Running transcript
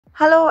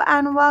Hello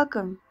and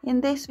welcome.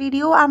 In this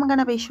video, I'm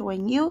gonna be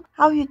showing you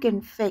how you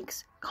can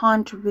fix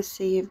can't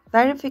receive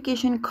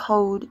verification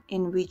code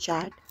in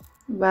WeChat.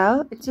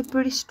 Well, it's a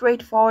pretty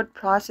straightforward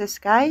process,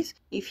 guys.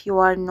 If you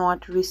are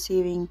not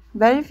receiving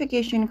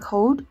verification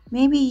code,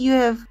 maybe you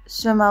have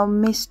somehow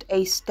missed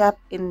a step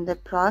in the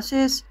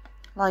process.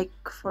 Like,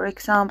 for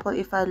example,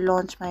 if I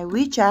launch my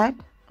WeChat,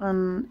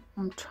 I'm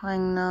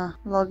trying to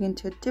log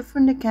into a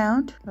different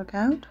account. Log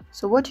out.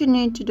 So what you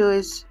need to do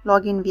is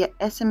log in via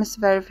SMS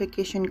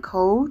verification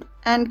code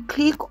and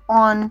click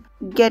on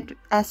get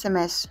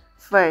SMS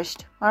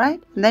first.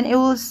 Alright, then it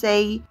will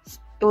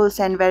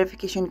send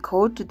verification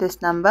code to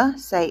this number.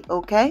 Say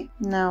okay.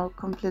 Now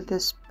complete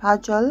this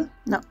puzzle.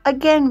 Now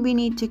again we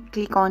need to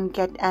click on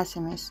get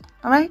SMS.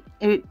 Alright,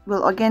 it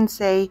will again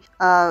say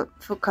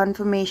for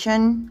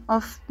confirmation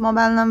of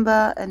mobile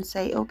number and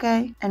say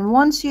okay. And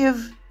once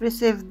you've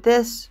received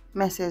this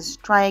message,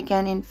 try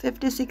again in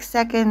 56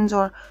 seconds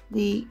or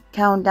the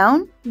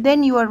countdown,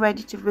 then you are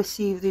ready to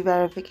receive the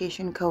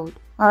verification code.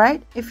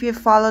 Alright, if you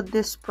followed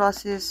this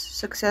process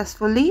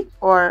successfully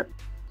or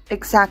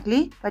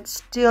exactly but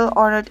still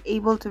are not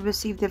able to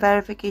receive the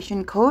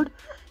verification code,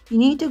 you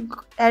need to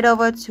head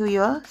over to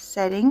your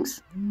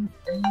settings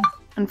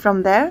and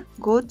from there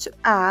go to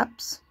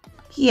apps.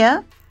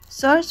 Here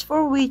search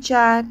for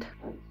WeChat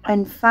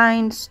and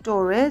find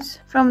storage.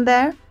 From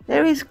there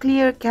is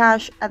clear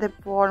cache at the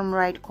bottom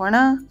right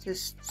corner.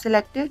 Just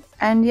select it,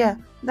 and yeah,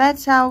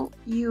 that's how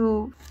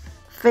you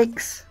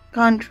fix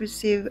can't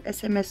receive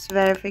SMS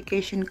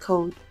verification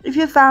code. If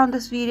you found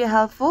this video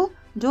helpful,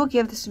 do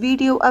give this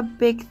video a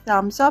big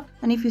thumbs up,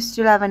 and if you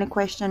still have any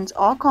questions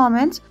or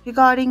comments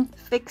regarding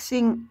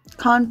fixing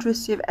can't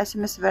receive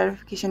SMS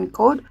verification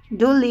code,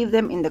 do leave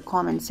them in the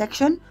comment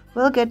section.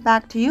 We'll get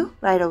back to you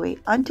right away.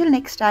 Until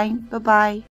next time, bye bye.